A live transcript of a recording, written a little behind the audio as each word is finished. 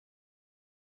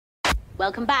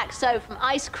Welcome back. So, from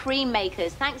ice cream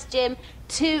makers, thanks, Jim,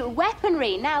 to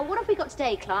weaponry. Now, what have we got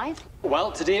today, Clive?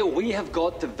 Well, today we have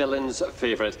got the villain's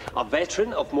favourite. A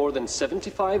veteran of more than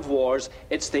 75 wars,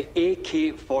 it's the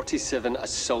AK-47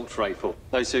 assault rifle.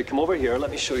 Now, Sue, come over here.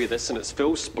 Let me show you this in its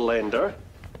full splendour.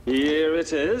 Here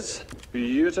it is.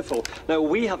 Beautiful. Now,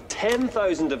 we have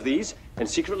 10,000 of these in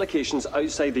secret locations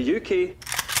outside the UK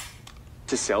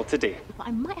to sell today. I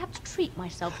might have to treat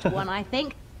myself to one, I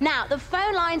think. Now, the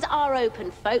phone lines are open,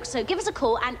 folks, so give us a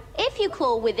call, and if you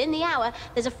call within the hour,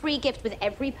 there's a free gift with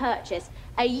every purchase.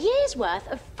 A year's worth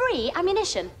of free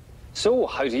ammunition. So,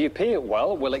 how do you pay?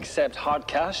 Well, we'll accept hard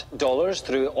cash, dollars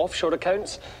through offshore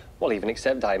accounts. We'll even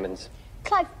accept diamonds.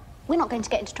 Clive, we're not going to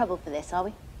get into trouble for this, are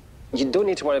we? You don't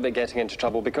need to worry about getting into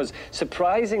trouble because,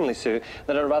 surprisingly, Sue,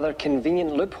 there are rather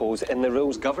convenient loopholes in the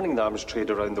rules governing the arms trade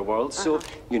around the world, so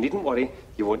you needn't worry,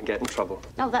 you won't get in trouble.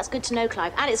 Oh, that's good to know,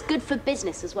 Clive, and it's good for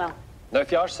business as well. Now,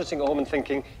 if you are sitting at home and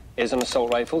thinking, is an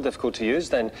assault rifle difficult to use,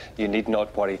 then you need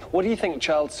not worry. What do you think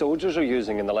child soldiers are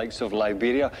using in the likes of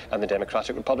Liberia and the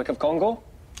Democratic Republic of Congo?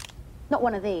 Not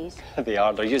one of these. They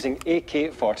are. They're using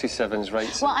AK-47s,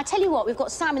 right? Well, I tell you what, we've got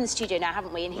Sam in the studio now,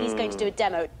 haven't we? And he's going to do a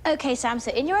demo. OK, Sam,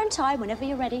 so in your own time, whenever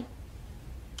you're ready.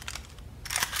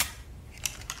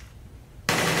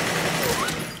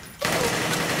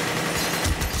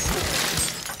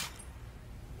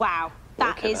 Wow,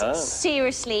 that is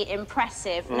seriously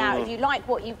impressive. Now, if you like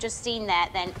what you've just seen there,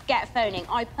 then get phoning.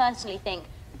 I personally think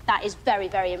that is very,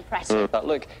 very impressive. That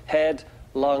look, head,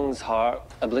 lungs, heart,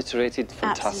 obliterated,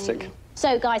 fantastic. Absolutely.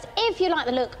 So, guys, if you like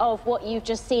the look of what you've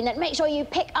just seen, then make sure you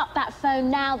pick up that phone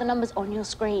now. The number's on your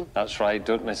screen. That's right,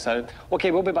 don't miss out.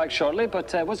 OK, we'll be back shortly,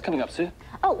 but what's coming up, Sue?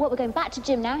 Oh, well, we're going back to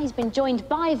Jim now. He's been joined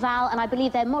by Val, and I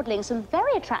believe they're modelling some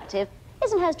very attractive,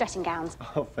 isn't hers, dressing gowns.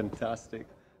 Oh, fantastic.